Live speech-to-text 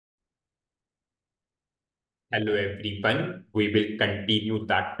Hello everyone, we will continue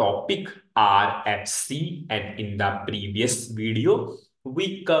the topic RFC, and in the previous video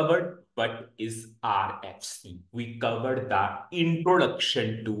we covered what is RFC. We covered the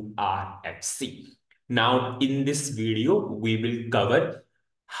introduction to RFC. Now in this video we will cover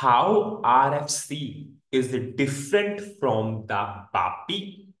how RFC is different from the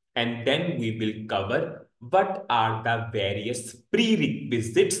BAPI, and then we will cover what are the various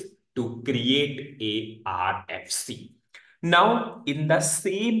prerequisites to create a RFC. Now, in the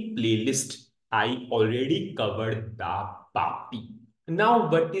same playlist, I already covered the BAPI. Now,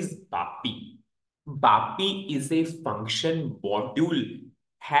 what is BAPI? BAPI is a function module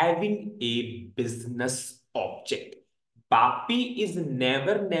having a business object. BAPI is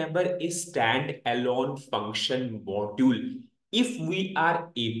never a stand-alone function module. If we are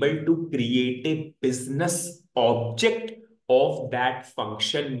able to create a business object of that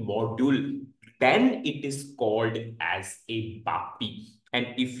function module, then it is called as a BAPI. And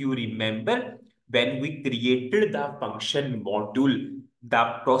if you remember, when we created the function module,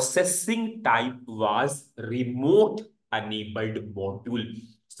 the processing type was remote enabled module.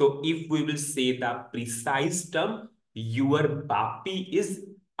 So if we will say the precise term, your BAPI is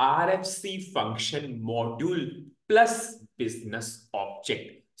RFC function module plus business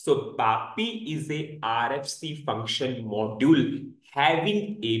object. So BAPI is a RFC function module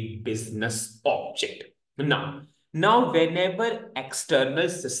having a business object. Now, whenever external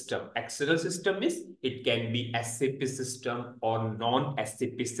system is, it can be SAP system or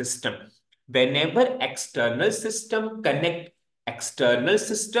non-SAP system. Whenever external system connect, external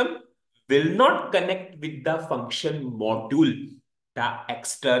system will not connect with the function module. The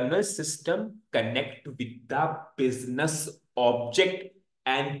external system connect with the business object,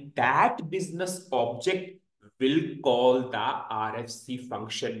 and that business object will call the RFC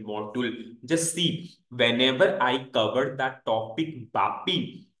function module. Just see, whenever I covered that topic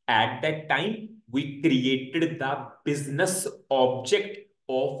BAPI, at that time, we created the business object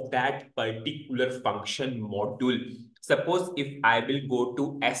of that particular function module. Suppose if I will go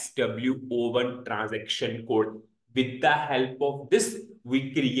to SWO1 transaction code, with the help of this,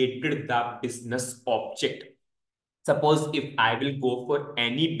 we created the business object. Suppose if I will go for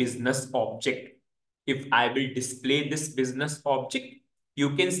any business object, if I will display this business object,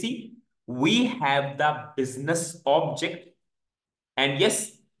 you can see we have the business object, and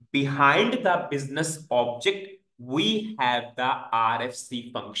yes, behind the business object, we have the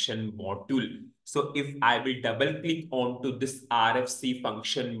RFC function module. So if I will double click onto this RFC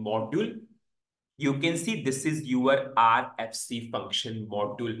function module, you can see this is your RFC function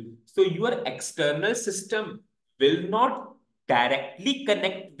module. So your external system will not directly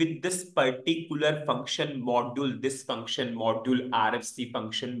connect with this particular function module, this function module, RFC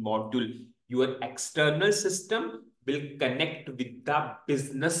function module. Your external system will connect with the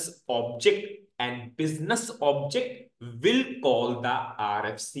business object, and business object will call the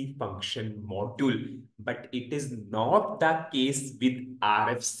RFC function module. But it is not the case with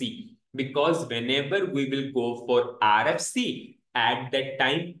RFC, because whenever we will go for RFC, at that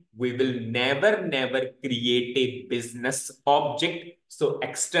time, we will never create a business object. So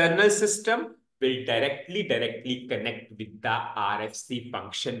external system will directly connect with the RFC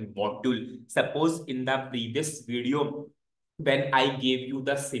function module. Suppose in the previous video, when I gave you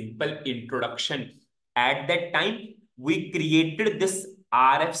the simple introduction, at that time, we created this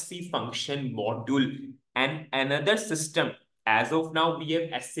RFC function module, and another system, as of now, we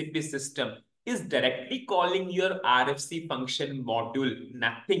have SAP system, is directly calling your RFC function module.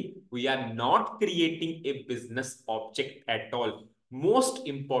 Nothing. We are not creating a business object at all. Most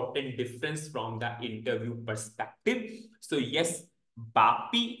important difference from the interview perspective. So yes,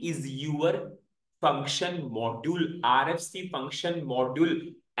 BAPI is your function module, RFC function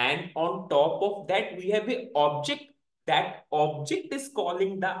module, and on top of that, we have an object. That object is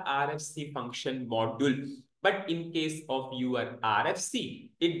calling the RFC function module. But in case of your RFC,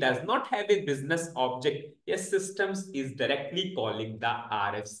 it does not have a business object. Yes, systems is directly calling the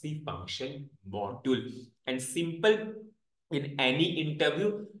RFC function module. And simple, in any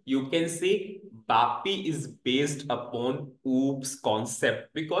interview, you can say BAPI is based upon OOPS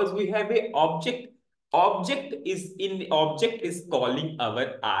concept, because we have a object. Object is calling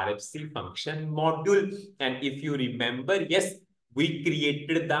our RFC function module. And if you remember, yes, we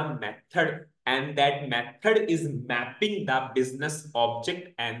created the method, and that method is mapping the business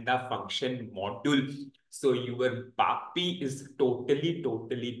object and the function module. So your BAPI is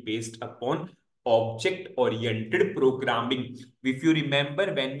totally based upon object-oriented programming. If you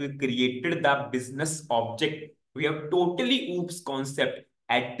remember, when we created the business object, we have totally OOPS concept.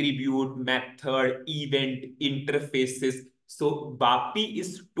 attribute, method, event, interfaces. So BAPI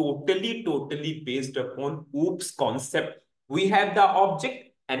is totally based upon OOPS concept. We have the object,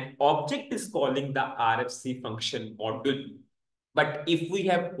 and object is calling the RFC function module. But if we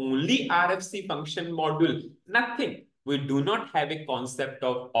have only RFC function module, nothing. We do not have a concept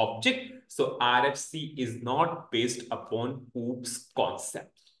of object. So RFC is not based upon OOPS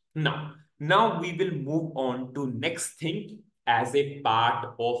concept. Now we will move on to next thing as a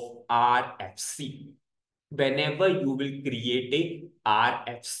part of RFC. Whenever you will create a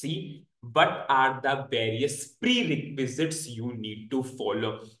RFC, what are the various prerequisites you need to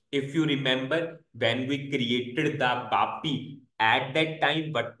follow? If you remember, when we created the BAPI, at that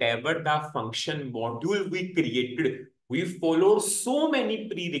time, whatever the function module we created, we followed so many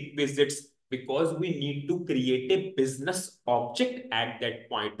prerequisites because we need to create a business object at that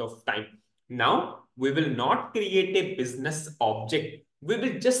point of time. Now, we will not create a business object. We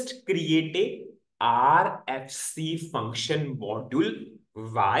will just create a RFC function module.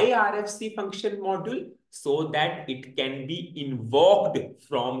 Why RFC function module? So that it can be invoked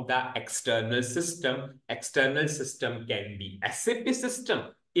from the external system. External system can be SAP system.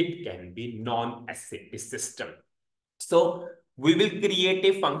 It can be non-SAP system. So we will create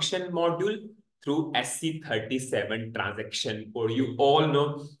a function module through SC37 transaction, or you all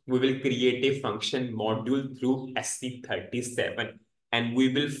know we will create a function module through SC37, and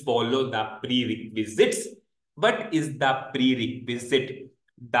we will follow the prerequisites. What is the prerequisite?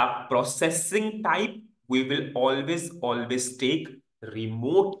 The processing type, we will always take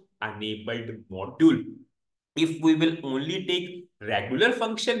remote enabled module. If we will only take regular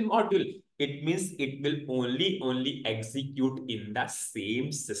function module, it means it will only execute in the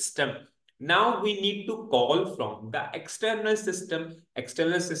same system. Now we need to call from the external system.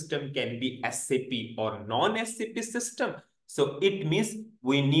 External system can be SAP or non-SAP system. So it means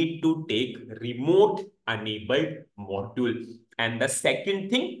we need to take remote enabled module. And the second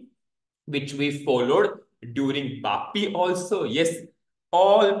thing which we followed during BAPI also, yes,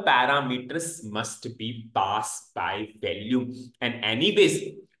 all parameters must be passed by value. And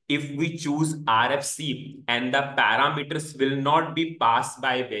anyways, if we choose RFC and the parameters will not be passed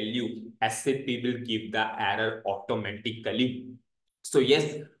by value, SAP will give the error automatically. So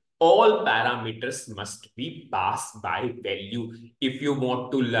yes, all parameters must be passed by value. If you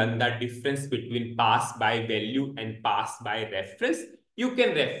want to learn the difference between pass by value and pass by reference, you can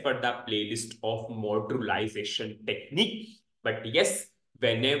refer the playlist of modularization technique. But yes,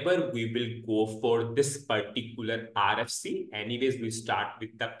 whenever we will go for this particular RFC, anyways, we start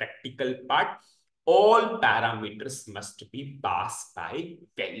with the practical part. All parameters must be passed by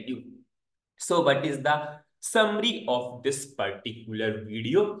value. So what is the summary of this particular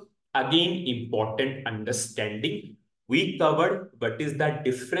video? Again, important understanding. We covered what is the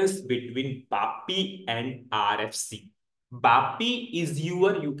difference between BAPI and RFC. BAPI is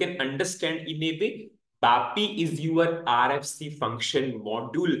your, you can understand in a way, BAPI is your RFC function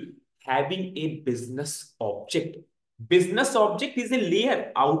module having a business object. Business object is a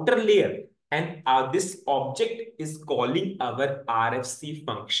layer, outer layer, and this object is calling our RFC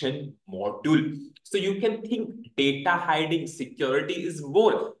function module. So you can think data hiding security is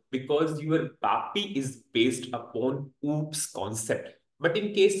more because your BAPI is based upon OOPS concept. But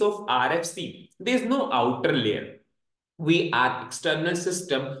in case of RFC, there is no outer layer. Our external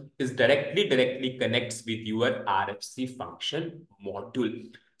system is directly connects with your RFC function module.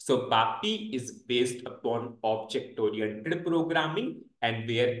 So BAPI is based upon object-oriented programming, and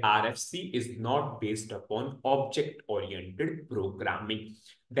where RFC is not based upon object-oriented programming.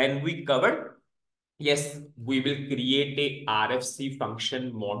 Then we covered, yes, we will create a RFC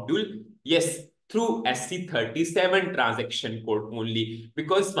function module. Yes, through SC37 transaction code only,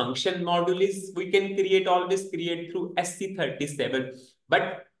 because function module is we can always create through SC37,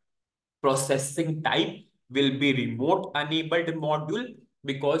 but processing type will be remote enabled module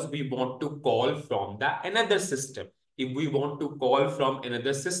because we want to call from the another system. If we want to call from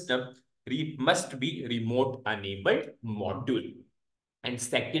another system, it must be remote enabled module. And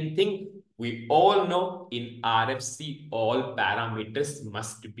second thing, we all know in RFC, all parameters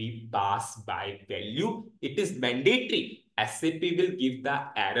must be passed by value. It is mandatory. SAP will give the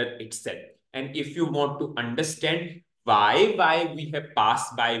error itself. And if you want to understand why we have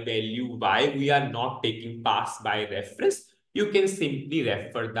passed by value, why we are not taking pass by reference, you can simply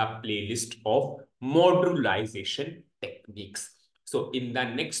refer the playlist of modularization techniques. So in the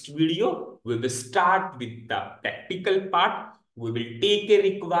next video, we will start with the practical part. We will take a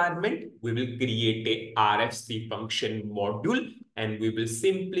requirement, we will create a RFC function module, and we will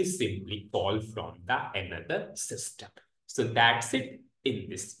simply call from the another system. So that's it. in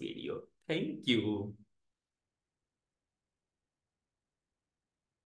this video. Thank you.